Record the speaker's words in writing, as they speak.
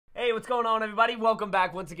what's going on, everybody? Welcome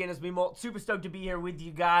back once again. It's me, Molt. Super stoked to be here with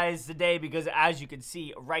you guys today because, as you can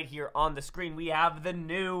see right here on the screen, we have the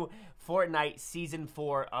new Fortnite Season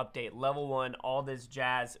 4 update. Level 1, all this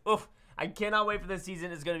jazz. Oof. I cannot wait for this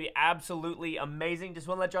season. It's going to be absolutely amazing. Just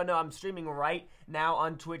want to let y'all know I'm streaming right now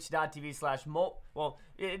on twitch.tv/Molt. Well,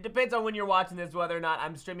 it depends on when you're watching this, whether or not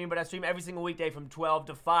I'm streaming, but I stream every single weekday from 12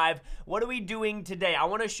 to 5. What are we doing today? I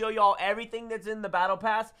want to show y'all everything that's in the Battle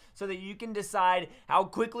Pass so that you can decide how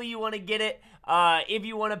quickly you want to get it, if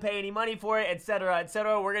you want to pay any money for it, etc.,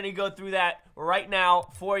 etc. We're going to go through that right now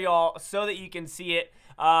for y'all so that you can see it.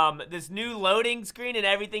 This new loading screen and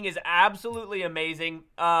everything is absolutely amazing.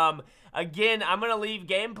 Again, I'm going to leave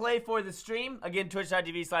gameplay for the stream. Again,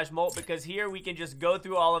 twitch.tv/Molt, because here we can just go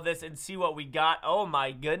through all of this and see what we got. Oh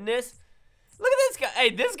my goodness. Look at this guy. Hey,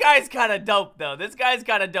 this guy's kind of dope, though. This guy's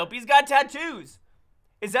kind of dope. He's got tattoos.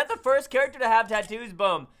 Is that the first character to have tattoos?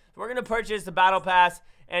 Boom. So we're going to purchase the Battle Pass.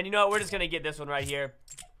 And you know what? We're just going to get this one right here.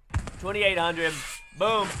 2,800.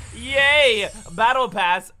 Boom. Yay. Battle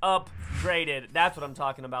Pass upgraded. That's what I'm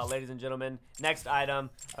talking about, ladies and gentlemen. Next item.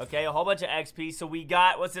 Okay, a whole bunch of XP. So we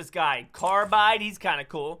got, what's this guy? Carbide. He's kind of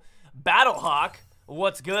cool. Battlehawk.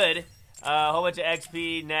 What's good? A whole bunch of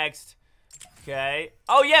XP. Next. Okay.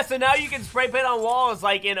 Oh, yeah, so now you can spray paint on walls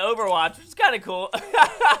like in Overwatch, which is kind of cool.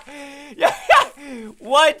 Yeah.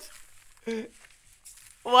 What?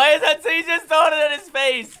 Why is that? So he's just throwing it in his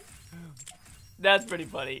face. That's pretty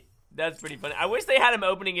funny. That's pretty funny. I wish they had him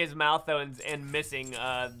opening his mouth, though, and missing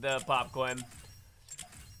the popcorn.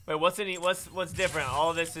 Wait, what's different?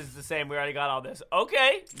 All of this is the same. We already got all this.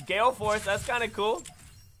 Okay. Gale Force. That's kind of cool.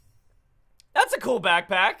 That's a cool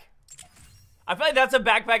backpack. I feel like that's a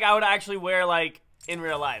backpack I would actually wear, like, in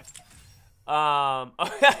real life.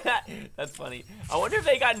 That's funny. I wonder if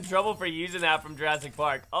they got in trouble for using that from Jurassic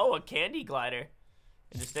Park. Oh, a candy glider.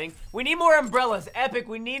 Interesting. We need more umbrellas. Epic,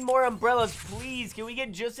 we need more umbrellas, please. Can we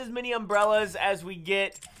get just as many umbrellas as we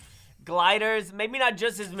get gliders? Maybe not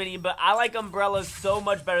just as many, but I like umbrellas so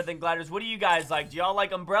much better than gliders. What do you guys like? Do y'all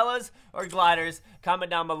like umbrellas or gliders?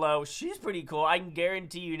 Comment down below. She's pretty cool. I can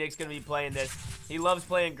guarantee you Nick's going to be playing this. He loves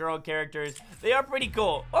playing girl characters. They are pretty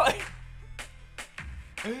cool.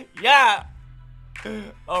 Yeah.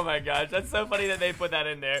 Oh my gosh, that's so funny that they put that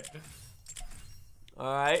in there.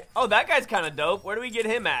 Alright. Oh, that guy's kind of dope. Where do we get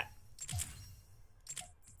him at?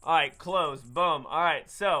 Alright, close. Boom. Alright,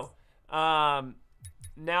 so,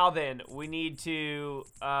 now then, we need to,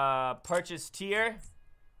 purchase tier.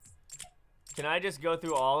 Can I just go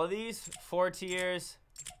through all of these? 4 tiers.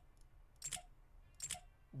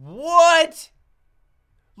 What?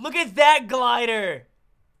 Look at that glider.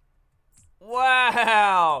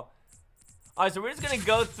 Wow. Alright, so we're just gonna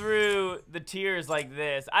go through the tiers like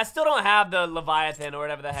this. I still don't have the Leviathan or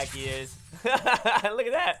whatever the heck he is. Look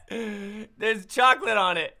at that. There's chocolate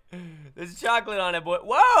on it. There's chocolate on it, boy.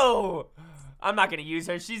 Whoa! I'm not gonna use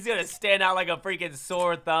her. She's gonna stand out like a freaking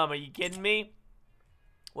sore thumb. Are you kidding me?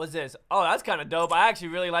 What's this? Oh, that's kind of dope. I actually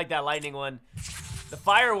really like that lightning one. The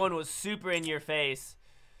fire one was super in your face.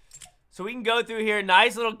 So we can go through here.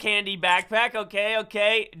 Nice little candy backpack. Okay,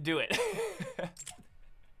 okay. Do it.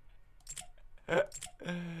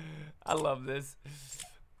 I love this.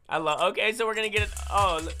 Okay, so we're gonna get it.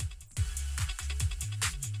 Oh,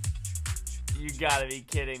 you gotta be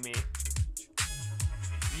kidding me.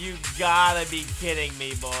 You gotta be kidding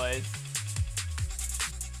me, boys.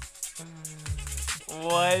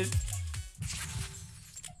 What?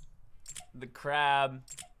 The crab.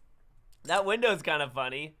 That window's kind of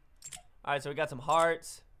funny. Alright, so we got some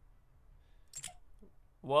hearts.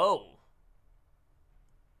 Whoa.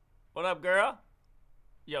 What up, girl?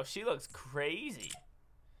 Yo, she looks crazy.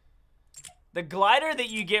 The glider that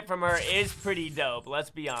you get from her is pretty dope, let's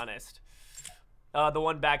be honest. The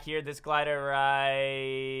one back here, this glider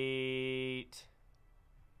right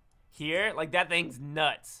here. Like, that thing's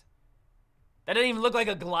nuts. That doesn't even look like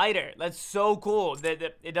a glider. That's so cool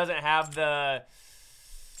that it doesn't have the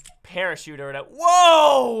parachute or whatever.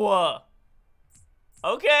 Whoa!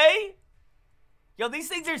 Okay. Yo, these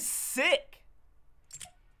things are sick.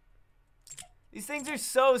 These things are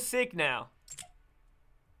so sick now.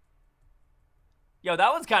 Yo,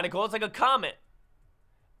 that one's kind of cool. It's like a comet.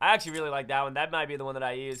 I actually really like that one. That might be the one that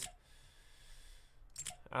I use.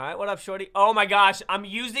 Alright, what up, shorty? Oh my gosh, I'm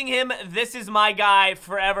using him. This is my guy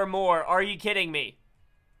forevermore. Are you kidding me?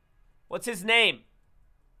 What's his name?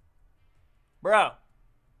 Bro.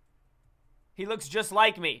 He looks just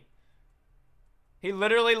like me. He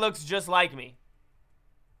literally looks just like me.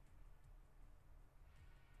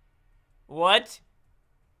 What?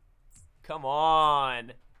 Come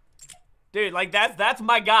on. Dude, like, that's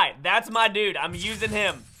my guy. That's my dude. I'm using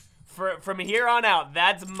him From here on out,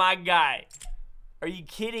 that's my guy. Are you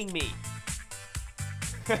kidding me?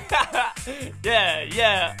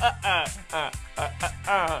 yeah.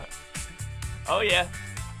 Oh yeah.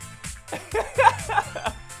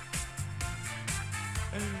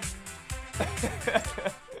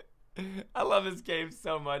 I love this game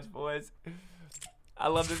so much, boys. I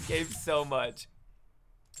love this game so much.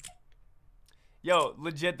 Yo,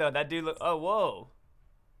 legit though, that dude look. Oh, whoa.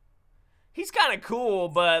 He's kind of cool,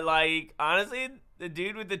 but like honestly, the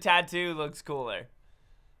dude with the tattoo looks cooler.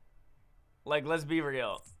 Like, let's be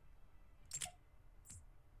real.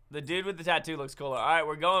 The dude with the tattoo looks cooler. All right,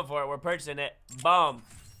 we're going for it. We're purchasing it. Boom.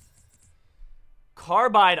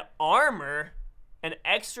 Carbide armor, an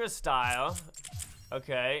extra style.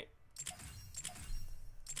 Okay.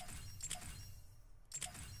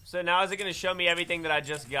 So now is it going to show me everything that I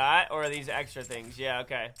just got, or are these extra things? Yeah,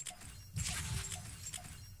 okay.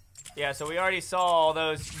 Yeah, so we already saw all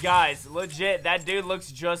those. Guys, legit, that dude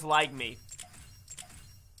looks just like me.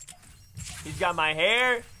 He's got my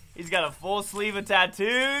hair. He's got a full sleeve of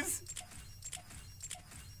tattoos.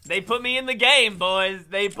 They put me in the game, boys.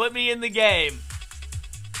 They put me in the game.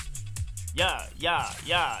 Yeah.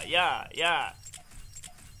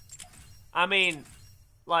 I mean,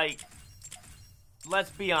 like, let's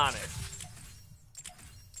be honest.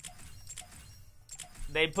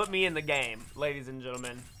 They put me in the game, ladies and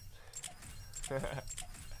gentlemen.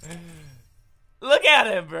 Look at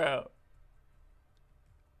him, bro.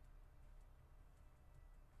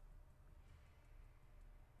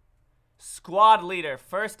 Squad leader,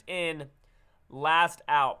 first in, last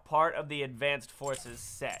out, part of the advanced forces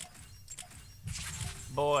set.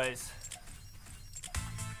 Boys.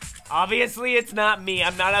 Obviously, it's not me.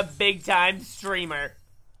 I'm not a big-time streamer.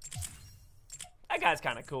 That guy's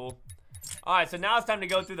kind of cool. Alright, so now it's time to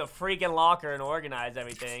go through the freaking locker and organize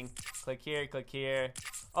everything. Click here, click here.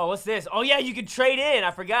 Oh, what's this? Oh, yeah, you can trade in. I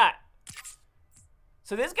forgot.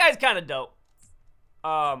 So this guy's kind of dope.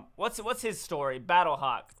 What's his story?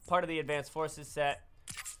 Battlehawk, part of the advanced forces set.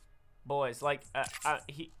 Boys, like,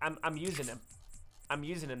 I'm using him. I'm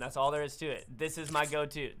using him. That's all there is to it. This is my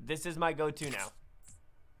go-to. This is my go-to now.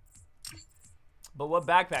 But what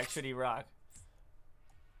backpack should he rock?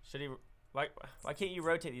 Should he... Why can't you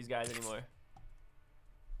rotate these guys anymore?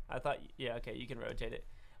 I thought... Yeah, okay, you can rotate it.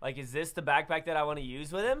 Like, is this the backpack that I want to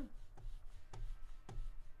use with him?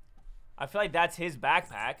 I feel like that's his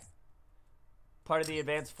backpack. Part of the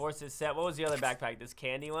advanced forces set. What was the other backpack? This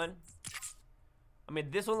candy one? I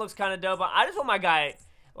mean, this one looks kind of dope. But I just want my guy...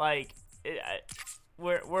 Like...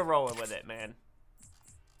 We're rolling with it, man.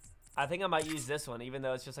 I think I might use this one, even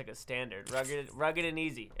though it's just like a standard. Rugged and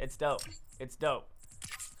easy. It's dope. It's dope.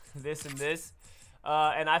 This and this.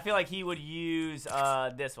 And I feel like he would use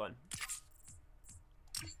this one.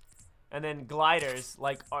 And then gliders.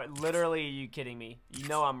 Like, literally, are you kidding me? You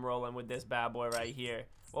know I'm rolling with this bad boy right here.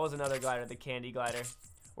 What was another glider? The candy glider.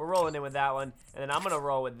 We're rolling in with that one. And then I'm going to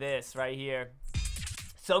roll with this right here.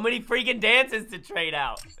 So many freaking dances to trade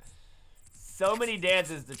out. So many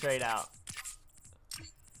dances to trade out.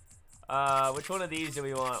 Which one of these do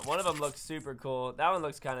we want? One of them looks super cool. That one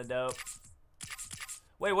looks kind of dope.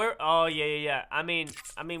 Wait, where? Oh, yeah. I mean,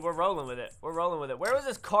 we're rolling with it. We're rolling with it. Where was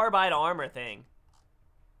this carbide armor thing?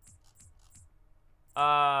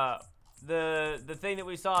 The thing that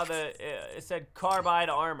we saw, it said carbide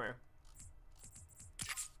armor.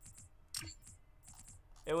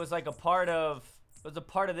 It was like a part of,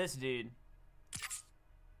 this dude.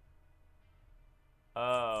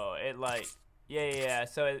 Oh, it like, yeah.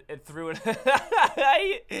 So it threw it.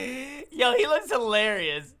 Yo, he looks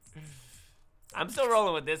hilarious. I'm still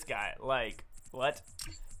rolling with this guy. Like, what?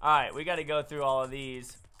 All right, we got to go through all of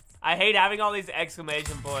these. I hate having all these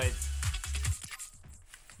exclamation points.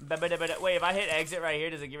 Wait, if I hit exit right here,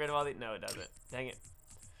 does it get rid of all these? No, it doesn't. Dang it.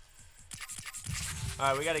 All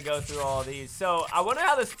right, we got to go through all of these. So I wonder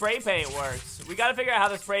how the spray paint works. We got to figure out how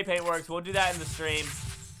the spray paint works. We'll do that in the stream.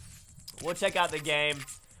 We'll check out the game.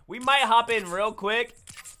 We might hop in real quick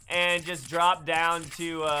and just drop down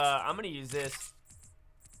to, I'm going to use this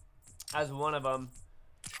as one of them.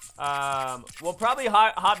 We'll probably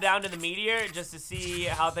hop down to the meteor just to see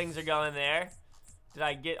how things are going there. Did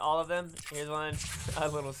I get all of them? Here's one. A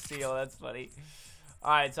little seal. That's funny.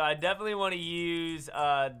 All right, so I definitely want to use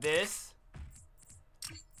this.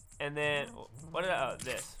 And then, what did I, oh,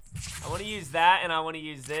 this. I want to use that, and I want to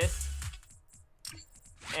use this.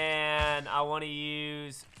 And I want to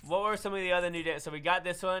use, what were some of the other new dances? So we got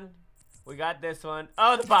this one. We got this one.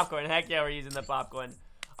 Oh, the popcorn. Heck yeah, we're using the popcorn.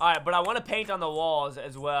 All right, but I want to paint on the walls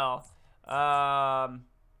as well. I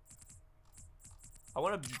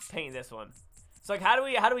want to paint this one. So like, how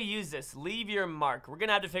do we use this? Leave your mark. We're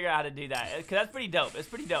gonna have to figure out how to do that, cause that's pretty dope. It's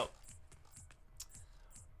pretty dope.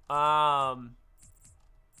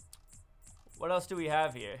 What else do we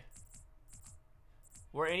have here?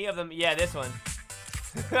 Were any of them? Yeah, this one.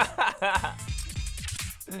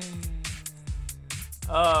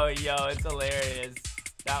 Oh, yo, it's hilarious.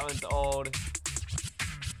 That one's old.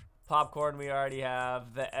 Popcorn we already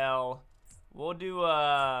have. The L. We'll do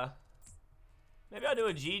maybe I'll do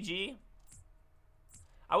a GG.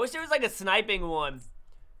 I wish there was like a sniping one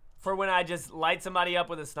for when I just light somebody up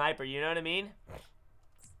with a sniper, you know what I mean?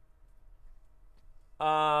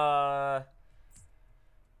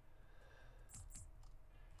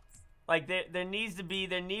 Like there needs to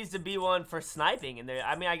be one for sniping in there.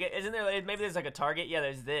 I mean, I get, isn't there, maybe there's like a target? Yeah,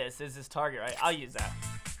 there's this target, right? I'll use that.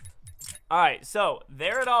 All right, so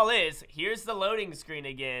there it all is. Here's the loading screen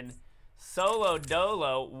again. Solo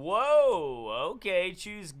dolo. Whoa, okay,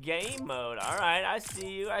 choose game mode. All right, I see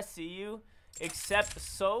you. Accept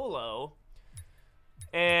solo.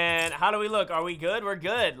 And how do we look? Are we good? We're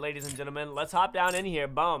good, ladies and gentlemen. Let's hop down in here.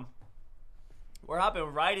 Boom. We're hopping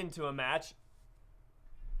right into a match.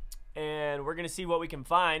 And we're going to see what we can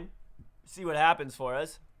find. See what happens for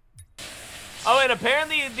us. Oh, and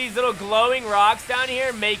apparently these little glowing rocks down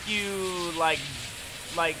here make you, like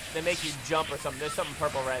they make you jump or something. There's something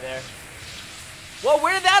purple right there. Whoa,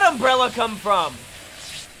 where did that umbrella come from?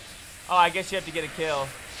 Oh, I guess you have to get a kill.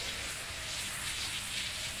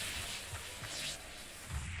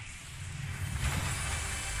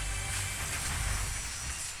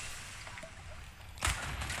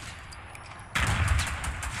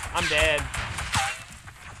 I'm dead.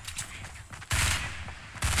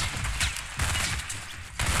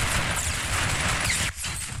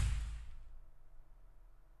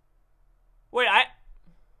 Wait, I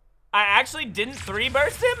actually didn't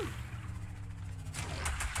 3-burst him?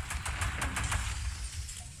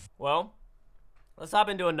 Well, let's hop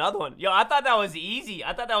into another one. Yo, I thought that was easy.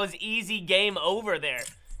 I thought that was easy game over there.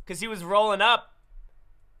 Because he was rolling up.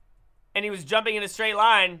 And he was jumping in a straight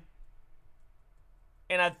line.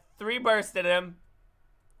 And I 3-bursted him.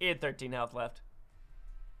 He had 13 health left.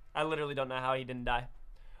 I literally don't know how he didn't die.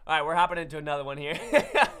 Alright, we're hopping into another one here.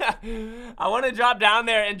 I want to drop down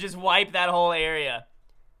there and just wipe that whole area.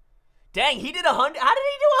 Dang, he did 100. How did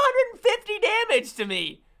he do 150 damage to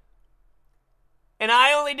me? And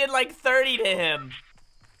I only did like 30 to him.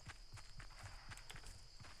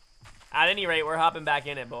 At any rate, we're hopping back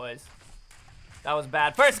in it, boys. That was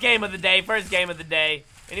bad. First game of the day. First game of the day.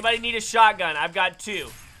 Anybody need a shotgun? I've got 2.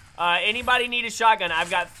 Anybody need a shotgun? I've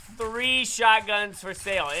got 3 shotguns for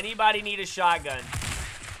sale. Anybody need a shotgun?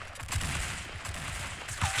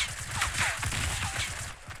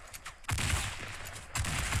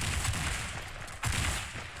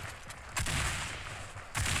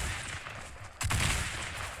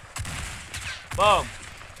 Boom.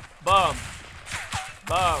 Boom.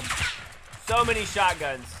 Boom. So many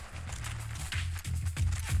shotguns.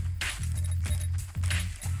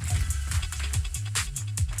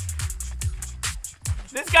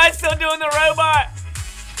 This guy's still doing the robot.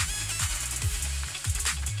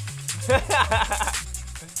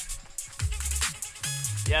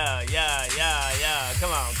 Yeah.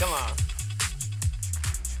 Come on, come on.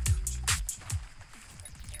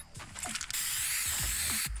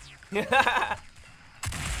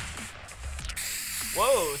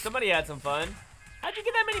 Whoa, somebody had some fun. How'd you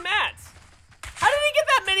get that many mats? How did he get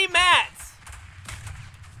that many mats?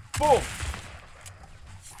 Boom.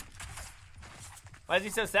 Why is he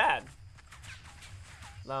so sad?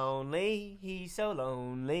 Lonely, he's so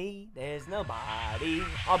lonely. There's nobody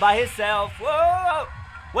all by himself. Whoa!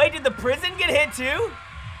 Wait, did the prison get hit too?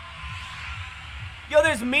 Yo,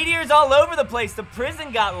 there's meteors all over the place. The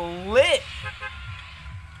prison got lit.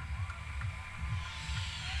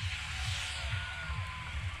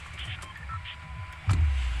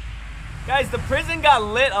 Guys, the prison got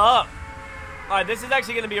lit up. Alright, this is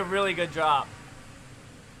actually going to be a really good drop.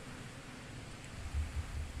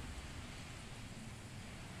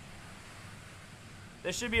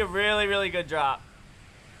 This should be a really, really good drop.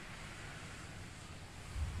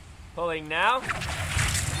 Pulling now.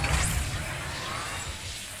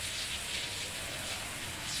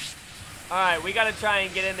 Alright, we gotta try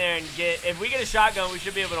and get in there and get... If we get a shotgun, we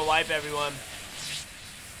should be able to wipe everyone.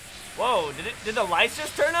 Whoa, did the lights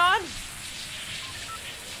just turn on?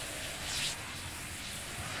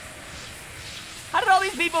 How did all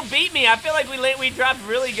these people beat me? I feel like we dropped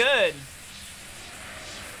really good.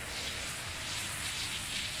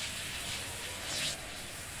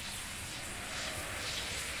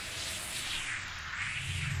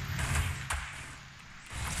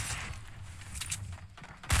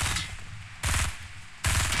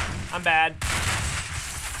 I'm bad.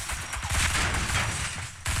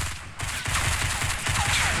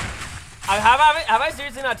 Have I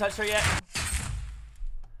seriously not touched her yet?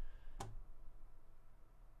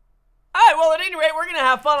 Alright, well, at any rate, we're gonna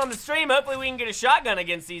have fun on the stream. Hopefully we can get a shotgun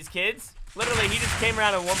against these kids. Literally, he just came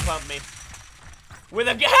around and one-pumped me. With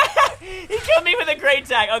a... He killed me with a great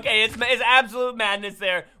tag. Okay, it's absolute madness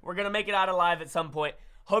there. We're gonna make it out alive at some point.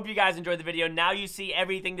 Hope you guys enjoyed the video. Now you see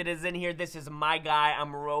everything that is in here. This is my guy.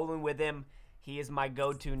 I'm rolling with him. He is my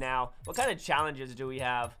go-to now. What kind of challenges do we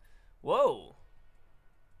have? Whoa.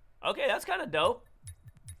 Okay, that's kind of dope.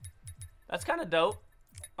 That's kind of dope.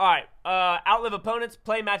 Alright, outlive opponents,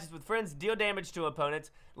 play matches with friends, deal damage to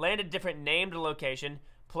opponents, land a different named location,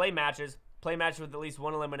 play matches with at least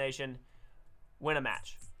one elimination, win a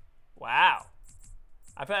match. Wow.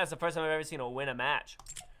 I feel like that's the first time I've ever seen a win a match.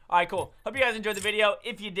 Alright, cool. Hope you guys enjoyed the video.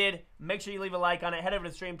 If you did, make sure you leave a like on it. Head over to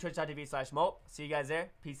the stream, twitch.tv/molt. See you guys there.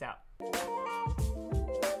 Peace out.